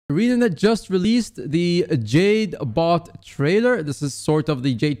Reading that just released the Jade bot trailer. This is sort of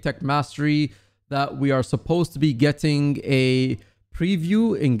the Jade Tech Mastery that we are supposed to be getting a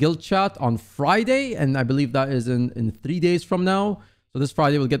preview in Guild Chat on Friday. And I believe that is in 3 days from now. So this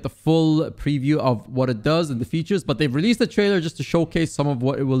Friday we'll get the full preview of what it does and the features. But they've released a trailer just to showcase some of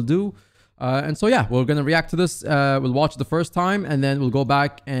what it will do. And so yeah, we're going to react to this. We'll watch it the first time and then we'll go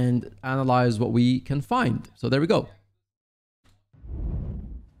back and analyze what we can find. So there we go.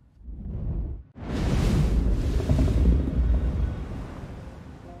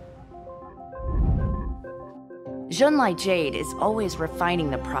 Jade is always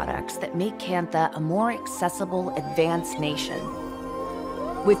refining the products that make Cantha a more accessible, advanced nation.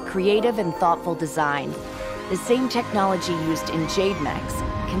 With creative and thoughtful design, the same technology used in Jade mechs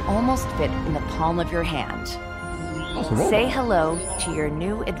can almost fit in the palm of your hand. Say hello to your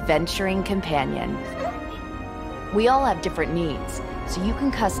new adventuring companion. We all have different needs, so you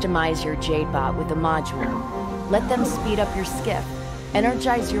can customize your Jade bot with a module. Let them speed up your skiff,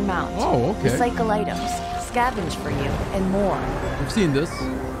 energize your mount, recycle items, scavenge for you, and more. I've seen this.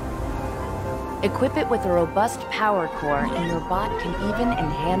 Equip it with a robust power core and your bot can even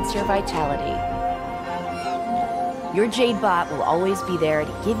enhance your vitality. Your Jade bot will always be there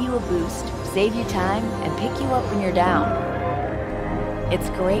to give you a boost, save you time, and pick you up when you're down. It's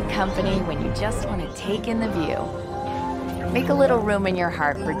great company when you just want to take in the view. Make a little room in your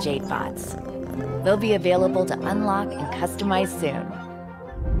heart for Jade bots. They'll be available to unlock and customize soon.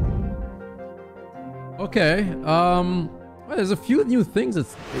 Okay, well, there's a few new things it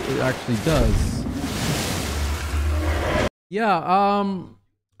actually does. Yeah,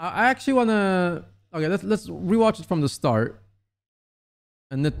 I actually want to... Okay, let's rewatch it from the start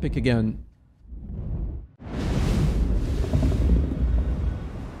and nitpick again.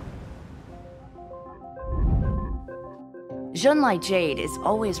 Jade is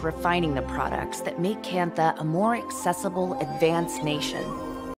always refining the products that make Cantha a more accessible, advanced nation.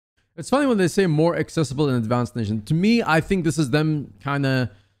 It's funny when they say more accessible and advanced nation. To me, I think this is them kind of...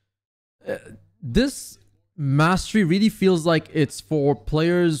 this mastery really feels like it's for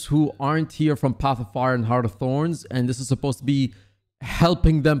players who aren't here from Path of Fire and Heart of Thorns. And this is supposed to be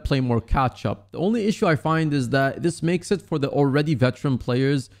helping them play more catch-up. The only issue I find is that this makes it for the already veteran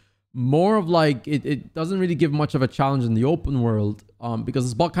players more of like... It doesn't really give much of a challenge in the open world. Because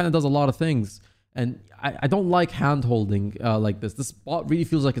this bot kind of does a lot of things. And I don't like hand holding like this. This bot really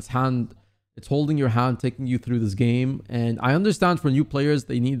feels like it's holding your hand, taking you through this game. And I understand for new players,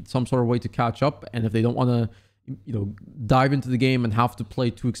 they need some sort of way to catch up. And if they don't want to, you know, dive into the game and have to play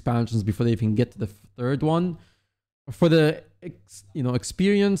 2 expansions before they even get to the 3rd one. For the,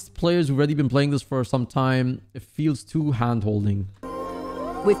 experienced players who've already been playing this for some time, it feels too hand holding.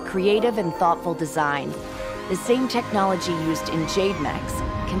 With creative and thoughtful design, the same technology used in Jade mechs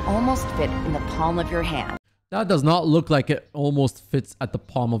can almost fit in the palm of your hand. That does not look like it almost fits at the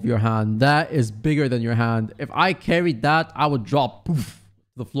palm of your hand. That is bigger than your hand. If I carried that, I would drop poof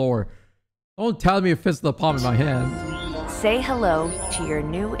to the floor. Don't tell me it fits the palm of my hand. Say hello to your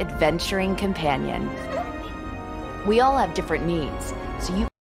new adventuring companion. We all have different needs, so you...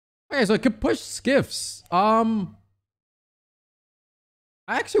 Okay, so I could push skiffs. I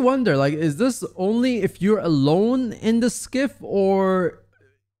actually wonder, like, is this only if you're alone in the skiff, or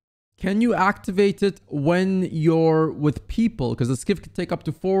can you activate it when you're with people? Because the skiff could take up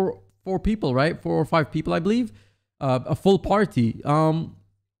to four people, right? 4 or 5 people, I believe. A full party. So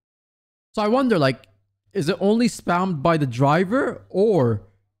I wonder, like, is it only spammed by the driver, or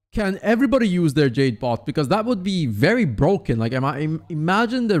can everybody use their Jade bot? Because that would be very broken. Like,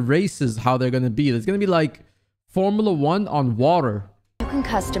 imagine the races, how they're going to be. It's going to be like Formula 1 on water. You can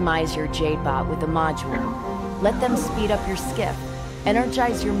customize your Jade bot with a module. Let them speed up your skiff.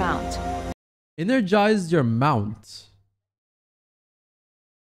 Energize your mount. Energize your mount.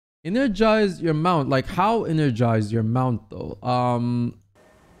 Energize your mount. Like, how energize your mount though?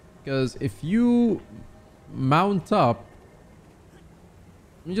 Because if you mount up,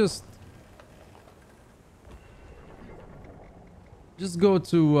 let me just go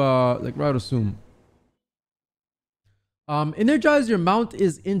to like route assume. Energize your mount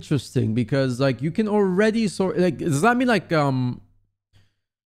is interesting because like you can already sort, like, does that mean like so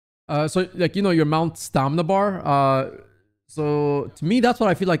like, you know, your mount stamina bar? So to me, that's what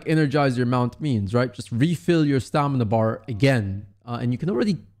I feel like energize your mount means, right? Just refill your stamina bar again. And you can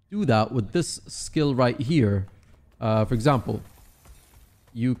already do that with this skill right here. For example,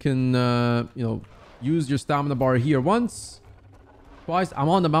 you can, you know, use your stamina bar here once, twice. I'm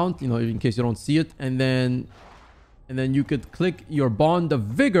on the mount, you know, in case you don't see it. And then you could click your Bond of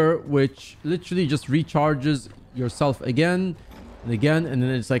Vigor, which literally just recharges yourself again. and again, and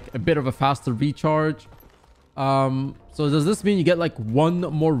then it's like a bit of a faster recharge. So does this mean you get like one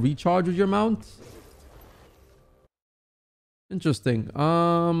more recharge with your mount? Interesting.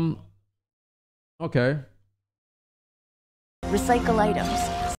 Okay. Recycle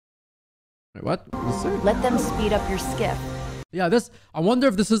items. Wait, what? Let them speed up your skiff. Yeah, this... I wonder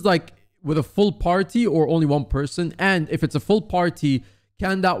if this is like with a full party or only one person. And if it's a full party,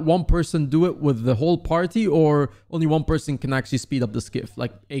 can that one person do it with the whole party, or only one person can actually speed up the skiff,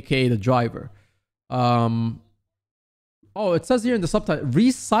 like aka the driver? Oh, it says here in the subtitle,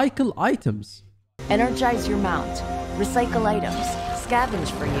 recycle items. Energize your mount. Recycle items.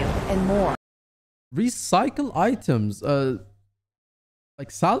 Scavenge for you, and more. Recycle items.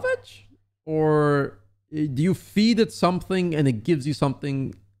 Like salvage? Or do you feed it something and it gives you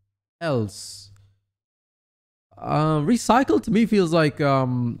something else? Recycle to me feels like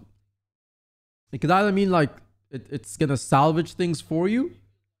it could either mean like it's gonna salvage things for you,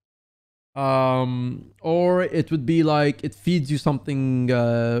 or it would be like it feeds you something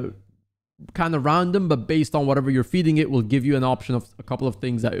kind of random, but based on whatever you're feeding it will give you an option of a couple of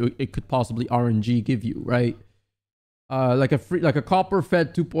things that it could possibly RNG give you, right? Like a copper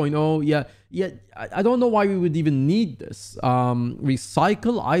fed 2.0. Yeah. I don't know why we would even need this.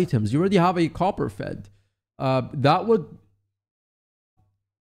 Recycle items. You already have a copper fed. That would...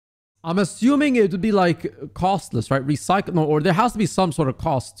 I'm assuming it would be like costless, right? Recycle... No, or there has to be some sort of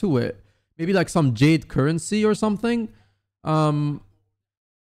cost to it. Maybe like some Jade currency or something.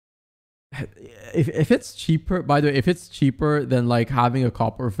 If it's cheaper... By the way, if it's cheaper than like having a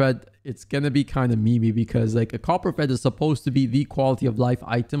copper fed, it's gonna be kind of memey, because like a copper fed is supposed to be the quality of life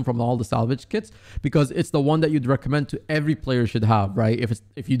item from all the salvage kits, because it's the one that you'd recommend to every player should have, right?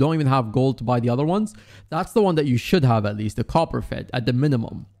 If you don't even have gold to buy the other ones, that's the one that you should have, at least the copper fed at the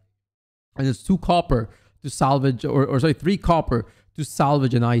minimum. And it's 2 copper to salvage, or sorry, 3 copper to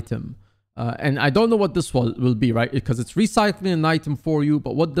salvage an item. And I don't know what this will be, right? Because it's recycling an item for you,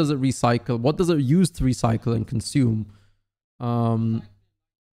 but what does it recycle? What does it use to recycle and consume?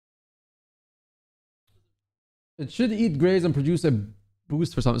 It should eat grays and produce a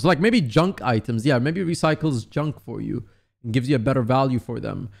boost for something. So like maybe junk items. Yeah, maybe it recycles junk for you and gives you a better value for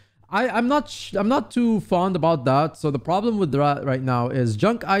them. I'm not too fond about that. So the problem with that right now is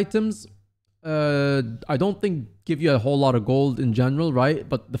junk items, I don't think give you a whole lot of gold in general, right?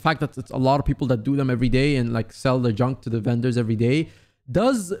 But the fact that it's a lot of people that do them every day and like sell their junk to the vendors every day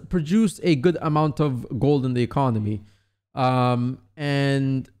does produce a good amount of gold in the economy.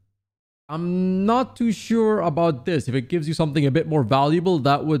 And I'm not too sure about this. If it gives you something a bit more valuable,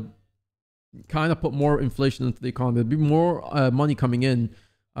 that would kind of put more inflation into the economy. There'd be more money coming in.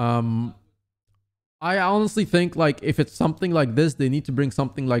 I honestly think like if it's something like this, they need to bring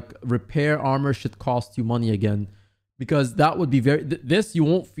something like repair armor should cost you money again, because that would be very... This, you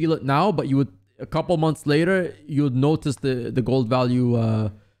won't feel it now, but you would, a couple months later, you would notice the gold value,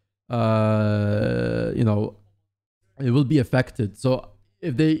 you know, it will be affected. So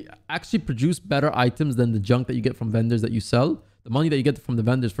if they actually produce better items than the junk that you get from vendors that you sell, the money that you get from the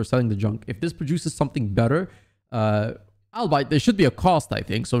vendors for selling the junk, if this produces something better, albeit there should be a cost, I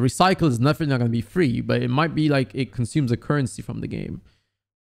think. So recycle is definitely not going to be free, but it might be like it consumes a currency from the game.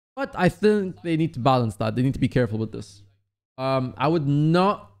 But I think they need to balance that. They need to be careful with this. I would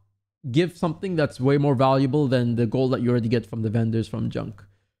not give something that's way more valuable than the gold that you already get from the vendors from junk,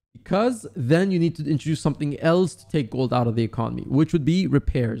 because then you need to introduce something else to take gold out of the economy, which would be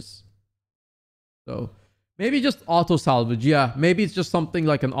repairs. So maybe just auto salvage. Yeah, maybe it's just something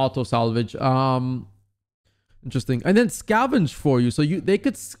like an auto salvage. Interesting. And then scavenge for you. So they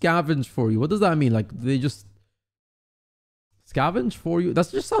could scavenge for you. What does that mean? Like they just scavenge for you? That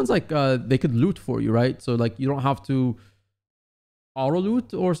just sounds like they could loot for you, right? So like you don't have to auto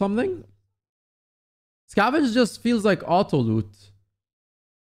loot or something. Scavenge just feels like auto loot.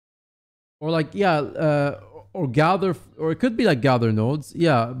 Or like, yeah, or gather, or it could be like gather nodes.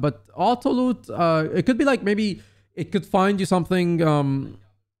 Yeah, but auto loot, it could be like maybe it could find you something,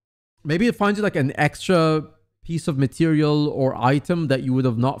 maybe it finds you like an extra piece of material or item that you would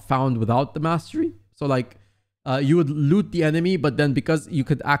have not found without the mastery. So like you would loot the enemy, but then because you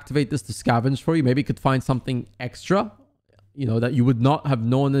could activate this to scavenge for you, maybe you could find something extra, you know, that you would not have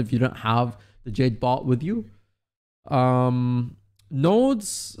known if you don't have the Jade bot with you.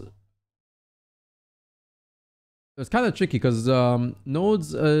 Nodes, it's kind of tricky because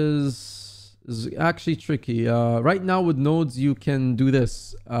nodes is actually tricky. Right now with nodes you can do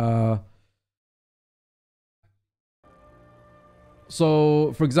this.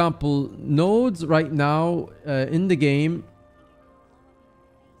 So, for example, nodes right now in the game,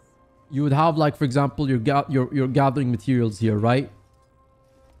 you would have, like, for example, your gathering materials here, right?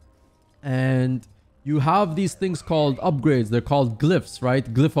 And you have these things called upgrades. They're called glyphs, right?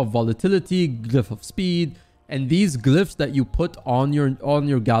 Glyph of volatility, glyph of speed, and these glyphs that you put on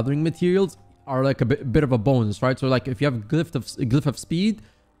your gathering materials are like a bit of a bonus, right? So like if you have glyph of speed,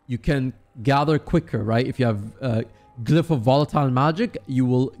 you can gather quicker, right? If you have glyph of volatile magic, you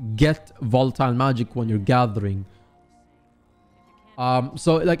will get volatile magic when you're gathering.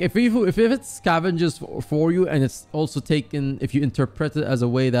 So like if it scavenges for you, and it's also taken, if you interpret it as a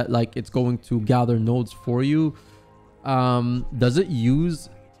way that like it's going to gather nodes for you, does it use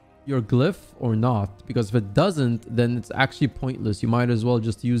your glyph or not? Because if it doesn't, then it's actually pointless. You might as well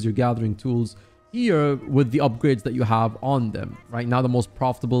just use your gathering tools here with the upgrades that you have on them. Right now, the most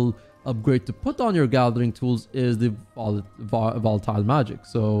profitable upgrade to put on your gathering tools is the volatile magic.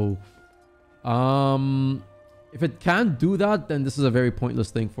 So if it can't do that, then this is a very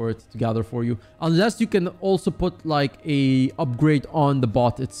pointless thing for it to gather for you, unless you can also put like a upgrade on the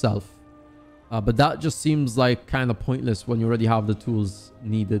bot itself. But that just seems like kind of pointless when you already have the tools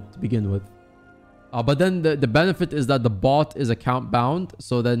needed to begin with. But then the benefit is that the bot is account bound,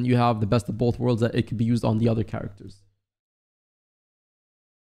 so then you have the best of both worlds, that it could be used on the other characters.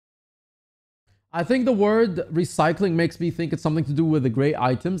 I think the word recycling makes me think it's something to do with the gray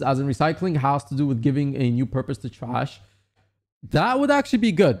items, as in recycling has to do with giving a new purpose to trash. That would actually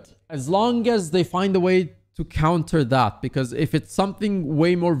be good, as long as they find a way to counter that, because if it's something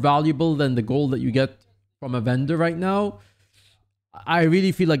way more valuable than the gold that you get from a vendor right now, I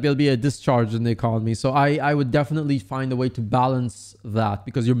really feel like there'll be a discharge in the economy. So I would definitely find a way to balance that,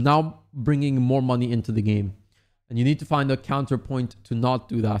 because you're now bringing more money into the game. And you need to find a counterpoint to not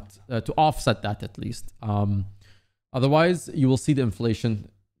do that, to offset that at least. Otherwise, you will see the inflation.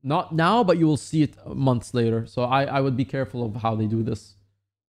 Not now, but you will see it months later. So I would be careful of how they do this.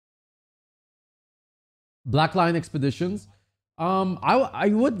 Blackline expeditions. I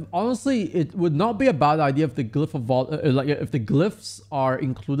would honestly, it would not be a bad idea if the glyph of like if the glyphs are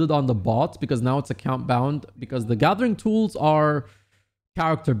included on the bot, because now it's account bound, because the gathering tools are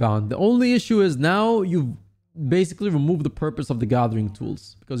character bound. The only issue is now you've basically remove the purpose of the gathering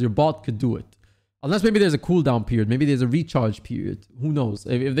tools, because your bot could do it, unless maybe there's a cooldown period, maybe there's a recharge period, who knows.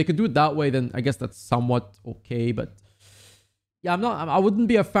 If they could do it that way, then I guess that's somewhat okay. But yeah, I wouldn't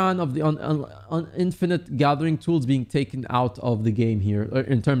be a fan of the infinite gathering tools being taken out of the game here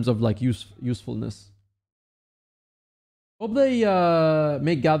in terms of like usefulness. Hope they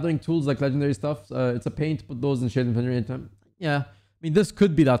make gathering tools like legendary stuff. It's a pain to put those in shared inventory anytime. Yeah, I mean, this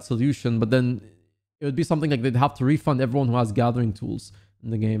could be that solution, but then it would be something like they'd have to refund everyone who has gathering tools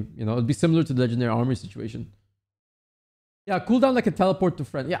in the game. You know, it'd be similar to the legendary army situation. Yeah, cooldown like a teleport to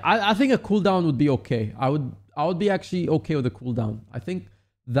friend. Yeah, I think a cooldown would be okay. I would be actually okay with a cooldown. I think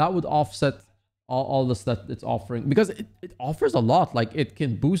that would offset all this that it's offering, because it offers a lot. Like, it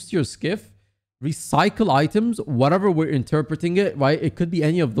can boost your skiff, recycle items, whatever we're interpreting it, right? It could be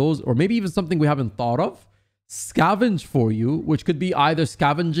any of those, or maybe even something we haven't thought of. Scavenge for you, which could be either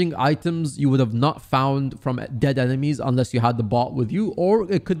scavenging items you would have not found from dead enemies unless you had the bot with you, or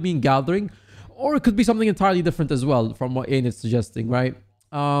it could mean gathering, or it could be something entirely different as well from what Ain is suggesting, right?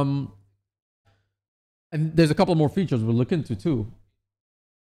 And there's a couple more features we'll look into too.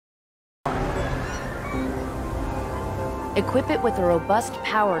 Equip it with a robust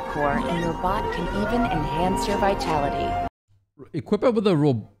power core, and your bot can even enhance your vitality. Equip it with a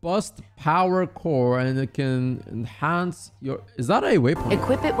robust power core, and it can enhance your... Is that a waypoint?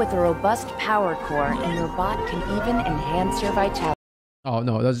 Equip it with a robust power core, and your bot can even enhance your vitality. Oh,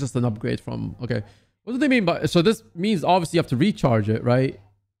 no, that's just an upgrade from... Okay. What do they mean by... So this means obviously you have to recharge it, right?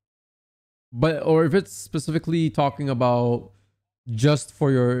 But... Or if it's specifically talking about just for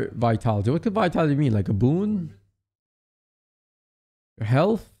your vitality. What could vitality mean? Like a boon? Your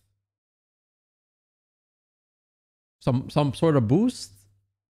health? Some sort of boost?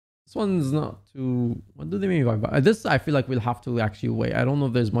 This one's not too... What do they mean by this? I feel like we'll have to actually wait. I don't know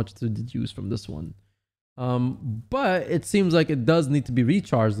if there's much to deduce from this one. But it seems like it does need to be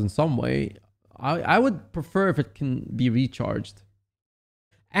recharged in some way. I would prefer if it can be recharged.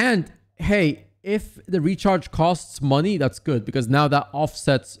 And hey, if the recharge costs money, that's good, because now that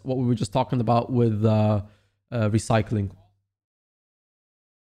offsets what we were just talking about with recycling.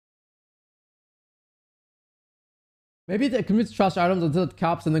 Maybe it commits trash items until it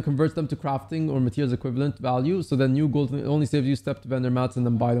caps and then converts them to crafting or materials equivalent value. So then new gold only saves you step to vendor mats and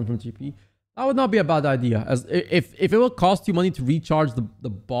then buy them from TP. That would not be a bad idea. As if it will cost you money to recharge the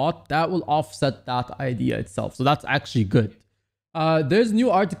bot, that will offset that idea itself. So that's actually good. There's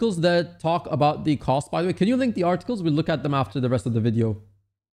new articles that talk about the cost, by the way. Can you link the articles? We'll look at them after the rest of the video.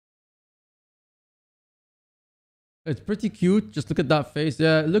 It's pretty cute. Just look at that face.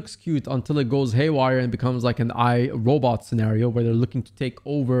 Yeah, it looks cute until it goes haywire and becomes like an I robot scenario where they're looking to take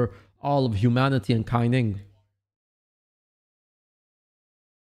over all of humanity and kinding.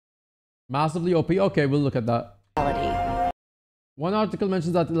 Massively OP. Okay, we'll look at that. One article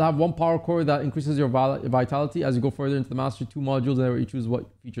mentions that it'll have one power core that increases your vitality as you go further into the mastery. 2 modules, and you choose what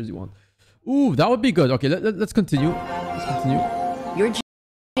features you want. Ooh, that would be good. Okay, let's continue. Let's continue. Your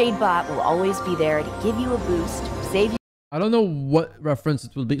Jade bot will always be there to give you a boost, save you. I don't know what reference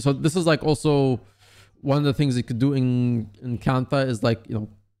it will be. So this is like also one of the things you could do in Cantha is like, you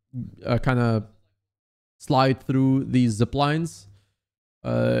know, kind of slide through these zip lines.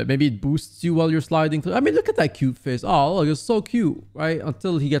 Maybe it boosts you while you're sliding through. I mean, look at that cute face. Oh, look, it's so cute, right?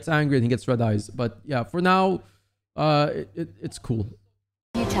 Until he gets angry and he gets red eyes. But yeah, for now, it's cool.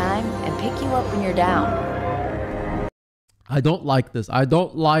 Time and pick you up when you're down. I don't like this. I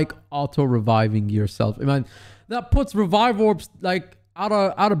don't like auto reviving yourself. I mean, that puts revive orbs like out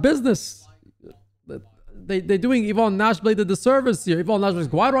of business. They're doing Yvonne Nashblade a disservice here. Yvonne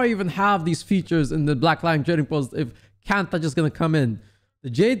Nashblade, why do I even have these features in the Black Lion Trading Post if Cantha just gonna come in? The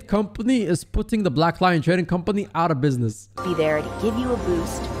Jade Company is putting the Black Lion Trading Company out of business. Be there to give you a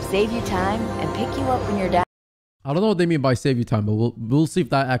boost, save you time, and pick you up when you're down. I don't know what they mean by save you time, but we'll see if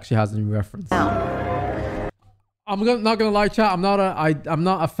that actually has any reference. I'm not gonna lie, chat. I'm not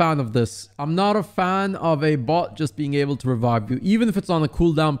a fan of this. I'm not a fan of a bot just being able to revive you, even if it's on a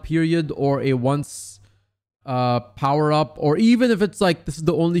cooldown period or a once power up, or even if it's like this is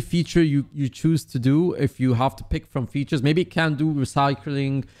the only feature you choose to do. If you have to pick from features, maybe it can do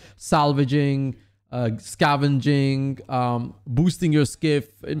recycling, salvaging, scavenging, boosting your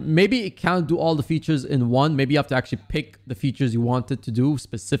skiff. Maybe it can't do all the features in one. Maybe you have to actually pick the features you want it to do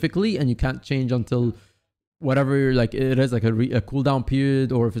specifically, and you can't change until whatever like it is, like a cooldown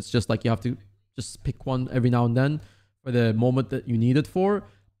period, or if it's just like you have to just pick one every now and then for the moment that you need it for.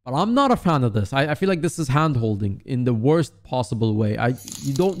 But I'm not a fan of this. I feel like this is hand-holding in the worst possible way.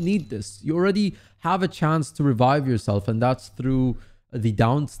 You don't need this. You already have a chance to revive yourself, and that's through the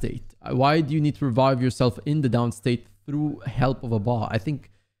down state. Why do you need to revive yourself in the down state through help of a bot? I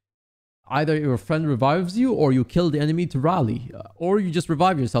think either your friend revives you, or you kill the enemy to rally, or you just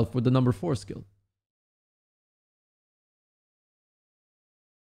revive yourself with the number 4 skill.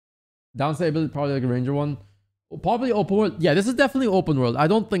 Down state ability, probably like a ranger one. Probably open world. Yeah, this is definitely open world. I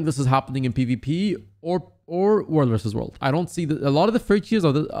don't think this is happening in PvP or world versus world. I don't see that a lot of the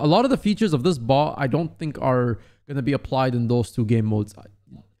features of this bot I don't think are going to be applied in those 2 game modes.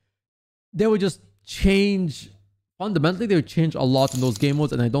 They would just change fundamentally. They would change a lot in those game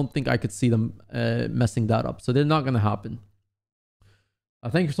modes, and I don't think I could see them messing that up. So they're not going to happen.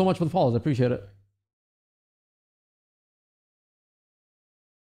 Thank you so much for the follows. I appreciate it.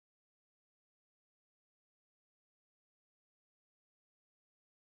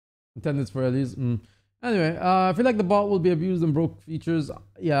 Intended for at least. Anyway, I feel like the bot will be abused and broke features.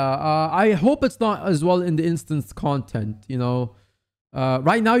 Yeah, I hope it's not as well in the instance content, you know.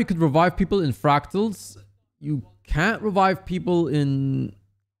 Right now, you could revive people in fractals. You can't revive people in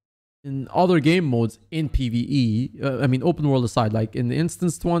other game modes in PvE. I mean, open world aside, like in the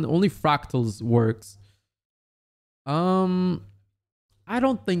instanced one, only fractals works. I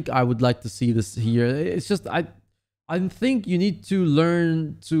don't think I would like to see this here. It's just I think you need to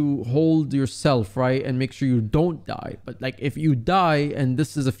learn to hold yourself, right? And make sure you don't die. But like if you die and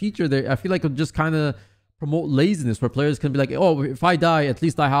this is a feature there, I feel like it'll just kind of promote laziness where players can be like, oh, if I die, at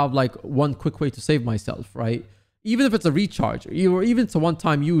least I have like one quick way to save myself, right? Even if it's a recharge, or even it's a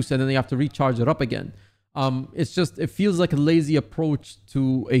one-time use and then you have to recharge it up again. It's just, it feels like a lazy approach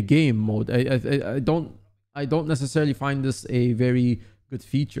to a game mode. I don't necessarily find this a very good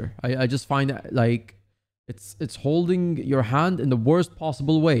feature. I just find like it's holding your hand in the worst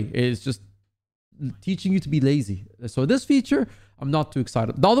possible way. It's just teaching you to be lazy. So this feature, I'm not too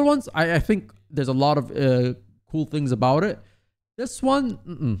excited. The other ones, I think there's a lot of cool things about it. This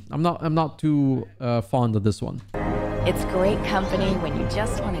one, I'm not too fond of this one. It's great company when you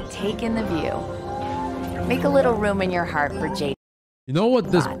just want to take in the view. Make a little room in your heart for Jade. You know what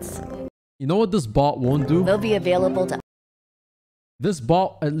this bot won't do? They'll be available to. This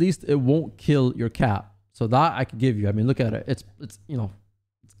bot, at least it won't kill your cat. So that I could give you. I mean, look at it. It's you know,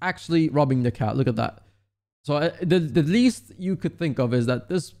 it's actually rubbing the cat. Look at that. So the least you could think of is that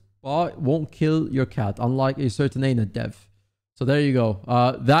this bot won't kill your cat, unlike a certain ANET dev. So there you go.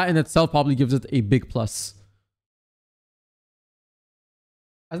 That in itself probably gives it a big plus.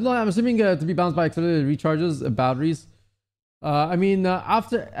 I'm assuming to be bounced by accelerated recharges, batteries. I mean,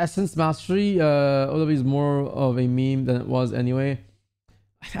 after Essence Mastery, OW is more of a meme than it was anyway.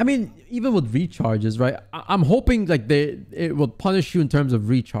 I mean, even with recharges, right? I'm hoping like it will punish you in terms of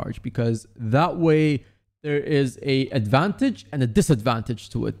recharge, because that way there is a advantage and a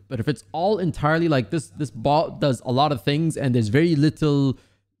disadvantage to it. But if it's all entirely like this bot does a lot of things and there's very little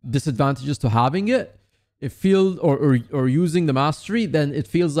disadvantages to having it, it feels or using the mastery, then it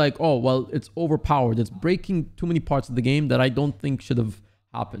feels like, oh well, it's overpowered. It's breaking too many parts of the game that I don't think should have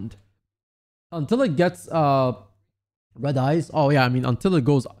happened. Until it gets red eyes. Oh yeah, I mean until it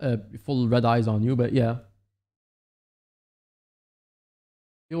goes full red eyes on you, but yeah.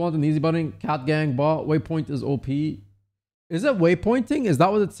 You want an easy button? Cat gang bot. Waypoint is OP. Is it waypointing? Is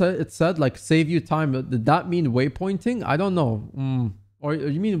that what it said? It said like save you time. Did that mean waypointing? I don't know. Or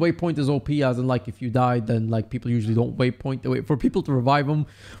you mean waypoint is OP as in like if you died, then like people usually don't waypoint. They wait for people to revive them,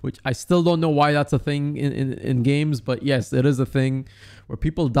 which I still don't know why that's a thing in games. But yes, it is a thing where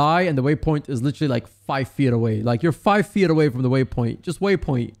people die and the waypoint is literally like 5 feet away. Like you're 5 feet away from the waypoint. Just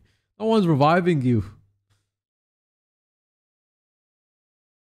waypoint. No one's reviving you.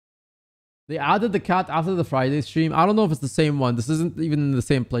 They added the cat after the Friday stream. I don't know if it's the same one. This isn't even in the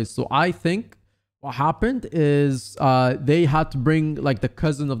same place. So I think what happened is they had to bring like the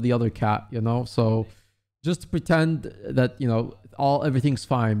cousin of the other cat, you know? So just to pretend that, you know, everything's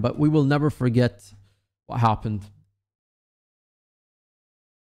fine. But we will never forget what happened.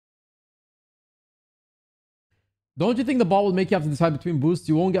 Don't you think the bot will make you have to decide between boosts?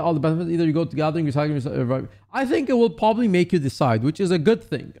 You won't get all the benefits. Either you go to gathering, recycling, I think it will probably make you decide, which is a good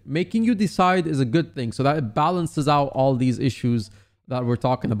thing. Making you decide is a good thing. So that it balances out all these issues that we're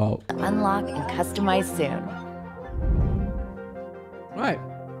talking about. Unlock and customize soon. Right.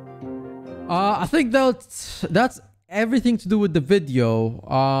 I think that's everything to do with the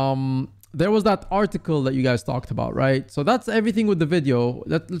video. There was that article that you guys talked about, right? So that's everything with the video.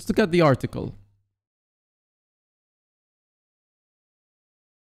 Let's look at the article.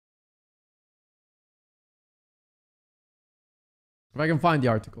 If I can find the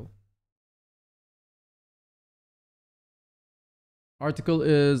article. Article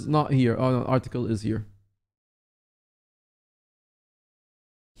is not here. Oh no, article is here.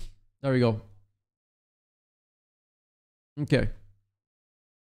 There we go. Okay.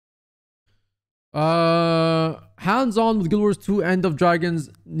 Hands-on with Guild Wars 2 End of Dragons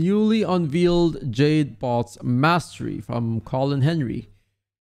newly unveiled Jade bot's mastery from Colin Henry.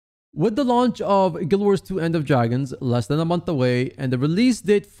 With the launch of Guild Wars 2 End of Dragons less than a month away and the release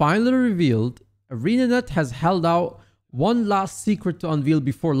date finally revealed, ArenaNet has held out one last secret to unveil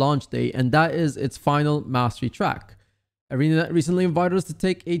before launch day, and that is its final mastery track. ArenaNet recently invited us to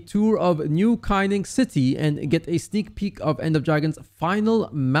take a tour of New Kaining City and get a sneak peek of End of Dragons' final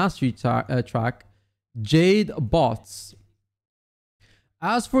mastery track, Jade Bots.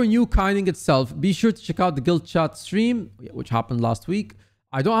 As for New Kaining itself, be sure to check out the Guild Chat stream, which happened last week.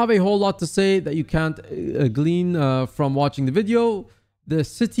 I don't have a whole lot to say that you can't glean from watching the video. The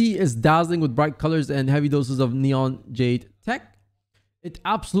city is dazzling with bright colors and heavy doses of neon jade tech. It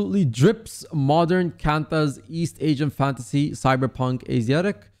absolutely drips modern Kantha's East Asian fantasy cyberpunk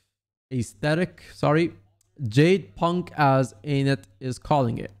aesthetic. Jade punk as Anet is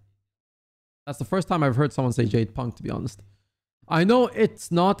calling it. That's the first time I've heard someone say Jade punk, to be honest. I know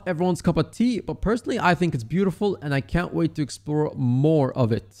it's not everyone's cup of tea, but personally I think it's beautiful and I can't wait to explore more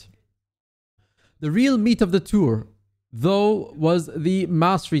of it. The real meat of the tour, though, was the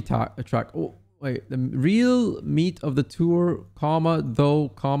mastery track. Oh, wait. The real meat of the tour,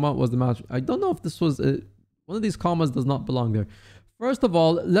 was the mastery. I don't know if this was... one of these commas does not belong there. First of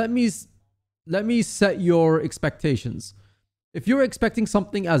all, let me set your expectations. If you're expecting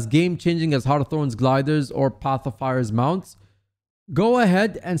something as game-changing as Heart of Thorns gliders or Path of Fire's mounts, go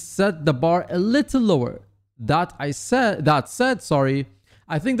ahead and set the bar a little lower. That said,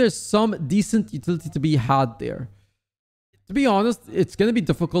 I think there's some decent utility to be had there. To be honest, it's going to be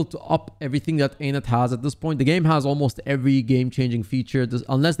difficult to up everything that Anet has at this point. The game has almost every game-changing feature.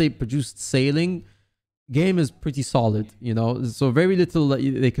 Unless they produced sailing, game is pretty solid, you know. So very little that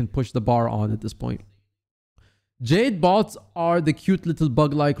they can push the bar on at this point. Jade bots are the cute little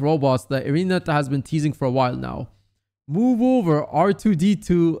bug-like robots that ArenaNet has been teasing for a while now. Move over,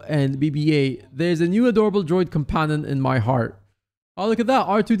 R2-D2 and BB-8. There's a new adorable droid companion in my heart. Oh, look at that,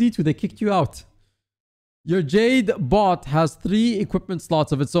 R2-D2, they kicked you out. Your Jade bot has 3 equipment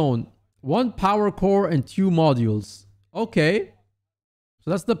slots of its own. 1 power core and 2 modules. Okay. So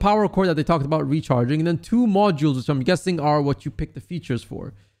that's the power core that they talked about recharging. And then 2 modules, which I'm guessing are what you pick the features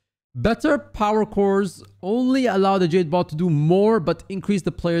for. Better power cores only allow the Jade bot to do more, but increase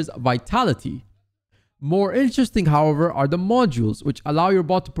the player's vitality. More interesting, however, are the modules, which allow your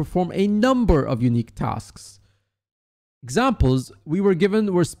bot to perform a number of unique tasks. Examples we were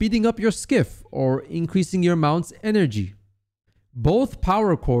given were speeding up your skiff or increasing your mount's energy. Both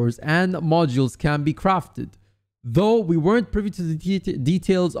power cores and modules can be crafted, though we weren't privy to the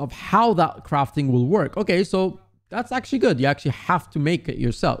details of how that crafting will work. Okay, so that's actually good. You actually have to make it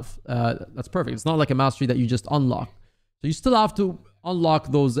yourself. That's perfect. It's not like a mastery that you just unlock. So you still have to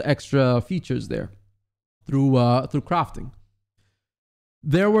unlock those extra features there through crafting.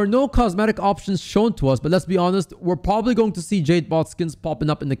 There were no cosmetic options shown to us, but let's be honest, we're probably going to see Jade bot skins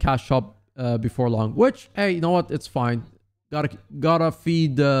popping up in the cash shop before long. Which, hey, you know what? It's fine. Gotta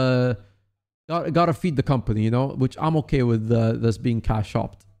feed the company, you know, which I'm okay with this being cash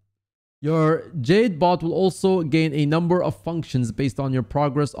shopped. Your Jade bot will also gain a number of functions based on your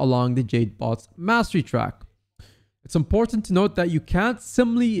progress along the Jade bot's mastery track. It's important to note that you can't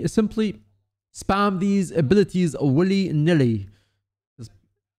simply spam these abilities willy-nilly.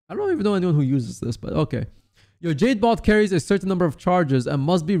 I don't even know anyone who uses this, but okay. Your Jade bot carries a certain number of charges and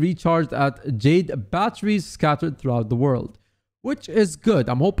must be recharged at Jade batteries scattered throughout the world, which is good.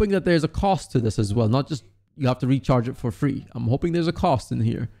 I'm hoping that there's a cost to this as well, not just you have to recharge it for free. I'm hoping there's a cost in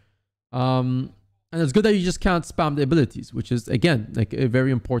here. And it's good that you just can't spam the abilities, which is, again, like a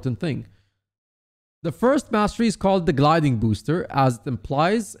very important thing. The first mastery is called the gliding booster. As it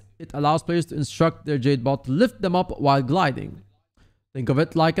implies, it allows players to instruct their Jade bot to lift them up while gliding. Think of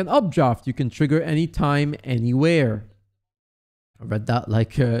it like an updraft you can trigger anytime, anywhere. I read that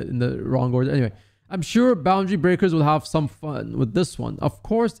like in the wrong order. Anyway, I'm sure boundary breakers will have some fun with this one. Of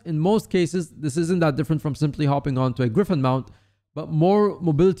course, in most cases, this isn't that different from simply hopping onto a griffin mount, but more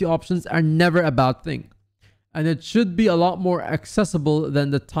mobility options are never a bad thing. And it should be a lot more accessible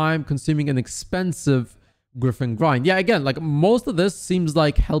than the time-consuming and expensive griffin grind. Yeah, again, like most of this seems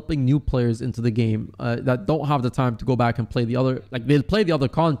like helping new players into the game that don't have the time to go back and play the other, like they'll play the other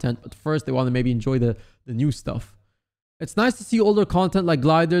content, but first they want to maybe enjoy the new stuff. It's nice to see older content like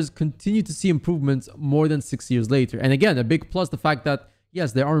gliders continue to see improvements more than 6 years later. And again, a big plus, the fact that,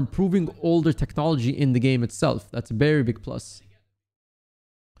 yes, they are improving older technology in the game itself. That's a very big plus.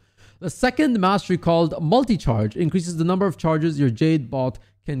 The second mastery, called multi-charge, increases the number of charges your Jade bot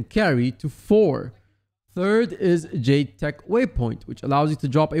can carry to 4. Third is Jade Tech Waypoint, which allows you to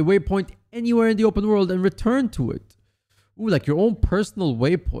drop a waypoint anywhere in the open world and return to it. Ooh, like your own personal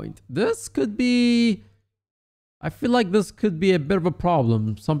waypoint. This could be... I feel like this could be a bit of a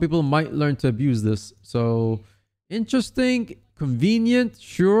problem. Some people might learn to abuse this. So, interesting, convenient,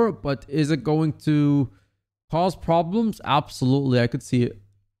 sure, but is it going to cause problems? Absolutely, I could see it.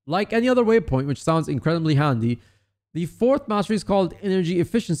 Like any other waypoint, which sounds incredibly handy. The fourth mastery is called Energy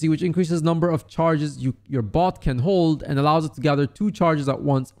Efficiency, which increases the number of charges your bot can hold and allows it to gather 2 charges at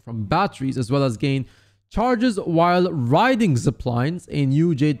once from batteries, as well as gain charges while riding ziplines, a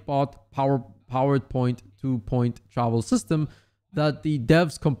new Jade bot powered point-to-point travel system that the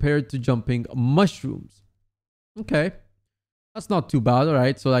devs compared to jumping mushrooms. Okay, that's not too bad. All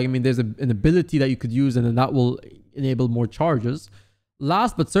right, so like, I mean, there's an ability that you could use, and then that will enable more charges.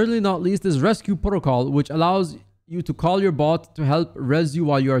 Last but certainly not least is Rescue Protocol, which allows you to call your bot to help res you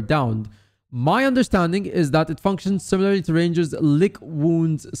while you are downed. My understanding is that it functions similarly to Ranger's Lick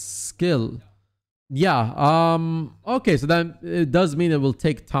Wounds skill. Yeah, okay, so then it does mean it will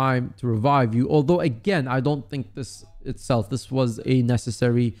take time to revive you. Although, again, I don't think this was a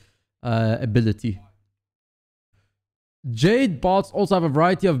necessary ability. Jade bots also have a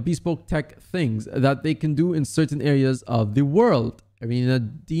variety of bespoke tech things that they can do in certain areas of the world. Arena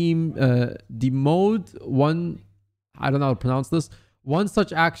demode one, I don't know how to pronounce this. One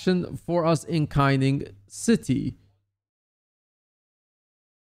such action for us in Kining City.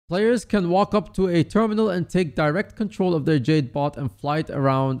 Players can walk up to a terminal and take direct control of their Jade bot and fly it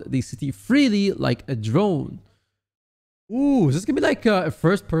around the city freely like a drone. Ooh, is this gonna be like a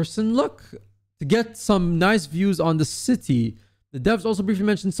first-person look? To get some nice views on the city. The devs also briefly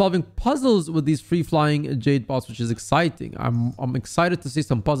mentioned solving puzzles with these free-flying Jade bots, which is exciting. I'm excited to see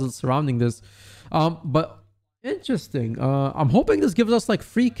some puzzles surrounding this. But interesting. I'm hoping this gives us like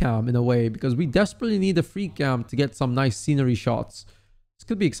free cam in a way, because we desperately need a free cam to get some nice scenery shots. This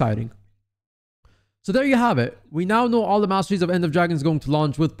could be exciting. So there you have it. We now know all the masteries of End of Dragon is going to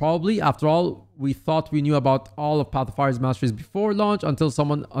launch with, probably. After all, we thought we knew about all of Path of Fire's masteries before launch until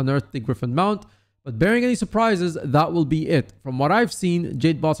someone unearthed the Griffin Mount. But bearing any surprises, that will be it. From what I've seen,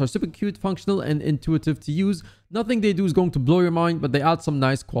 Jade bots are super cute, functional, and intuitive to use. Nothing they do is going to blow your mind, but they add some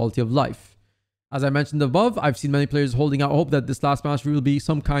nice quality of life. As I mentioned above, I've seen many players holding out hope that this last mastery will be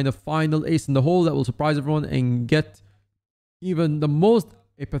some kind of final ace in the hole that will surprise everyone and get even the most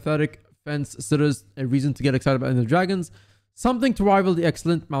apathetic fence sitters a reason to get excited about End of Dragons. Something to rival the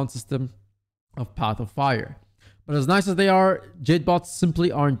excellent mount system of Path of Fire. But as nice as they are, Jade bots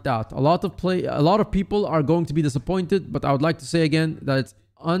simply aren't that. A lot of people are going to be disappointed, but I would like to say again that it's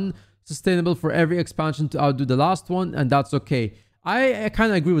unsustainable for every expansion to outdo the last one, and that's okay. I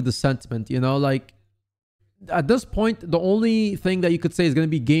kind of agree with the sentiment, you know, like at this point, the only thing that you could say is going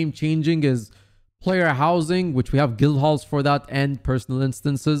to be game changing is player housing, which we have guild halls for that, and personal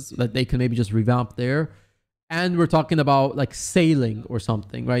instances that they can maybe just revamp there. And we're talking about like sailing or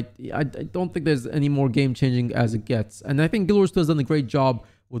something, right? I don't think there's any more game changing as it gets. And I think Guild Wars 2 has done a great job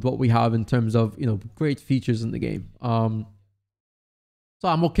with what we have in terms of, you know, great features in the game. So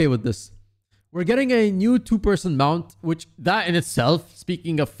I'm okay with this. We're getting a new 2-person mount, which that in itself,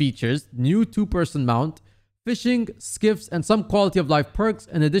 speaking of features, new 2-person mount, fishing, skiffs, and some quality of life perks,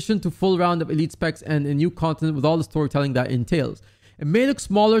 in addition to full round of elite specs and a new content with all the storytelling that entails. It may look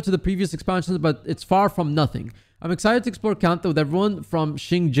smaller to the previous expansions, but it's far from nothing. I'm excited to explore Kanta with everyone from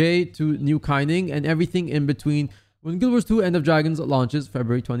Xing to New Kaining and everything in between when Guild Wars 2 End of Dragons launches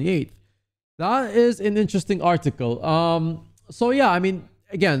February 28th. That is an interesting article. So yeah, I mean,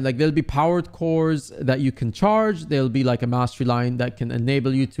 again, like there'll be powered cores that you can charge. There'll be like a mastery line that can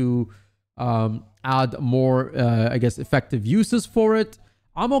enable you to add more, I guess, effective uses for it.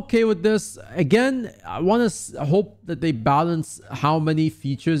 I'm okay with this. Again, I want to hope that they balance how many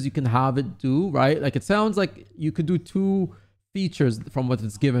features you can have it do, right? Like it sounds like you could do 2 features from what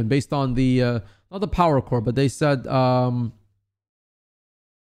it's given based on the, not the power core, but they said, where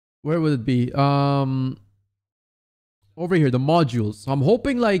would it be? Over here, the modules. So I'm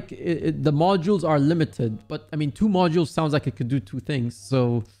hoping like the modules are limited, but I mean, 2 modules sounds like it could do 2 things.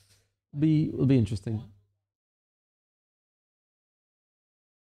 So it'll be interesting.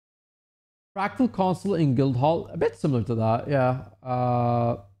 Fractal console in Guildhall, a bit similar to that, yeah.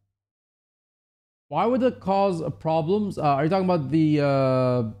 Why would it cause problems? Are you talking about the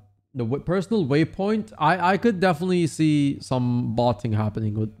personal waypoint? I could definitely see some botting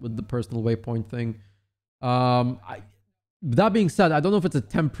happening with the personal waypoint thing. That being said, I don't know if it's a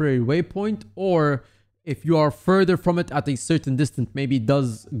temporary waypoint or if you are further from it at a certain distance, maybe it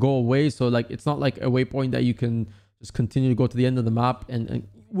does go away. So like it's not like a waypoint that you can just continue to go to the end of the map, and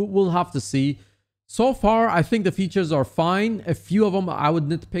we'll have to see. So far, I think the features are fine. A few of them I would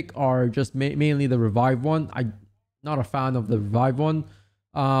nitpick are just mainly the revive one. I'm not a fan of the revive one.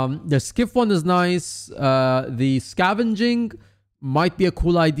 The skiff one is nice. The scavenging might be a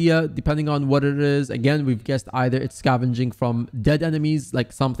cool idea depending on what it is. Again, we've guessed either it's scavenging from dead enemies,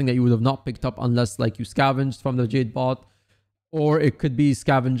 like something that you would have not picked up unless like you scavenged from the Jade bot, or it could be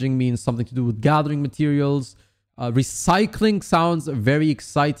scavenging means something to do with gathering materials. Recycling sounds very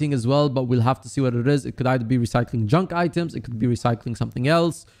exciting as well, but we'll have to see what it is. It could either be recycling junk items, it could be recycling something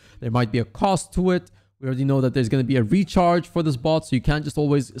else. There might be a cost to it. We already know that there's going to be a recharge for this bot, so you can't just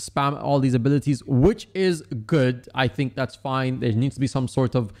always spam all these abilities, which is good. I think that's fine. There needs to be some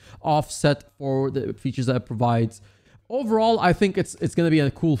sort of offset for the features that it provides. Overall, I think it's going to be a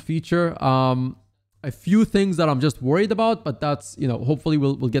cool feature. A few things that I'm just worried about, but that's, you know, hopefully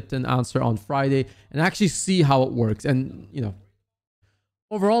we'll get an answer on Friday and actually see how it works. And, you know,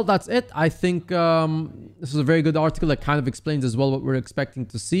 overall, that's it. I think this is a very good article that kind of explains as well what we're expecting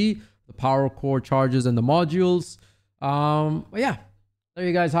to see, the power core charges and the modules. But yeah, there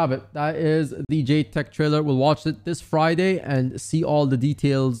you guys have it. That is the Jade Tech trailer. We'll watch it this Friday and see all the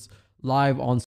details live on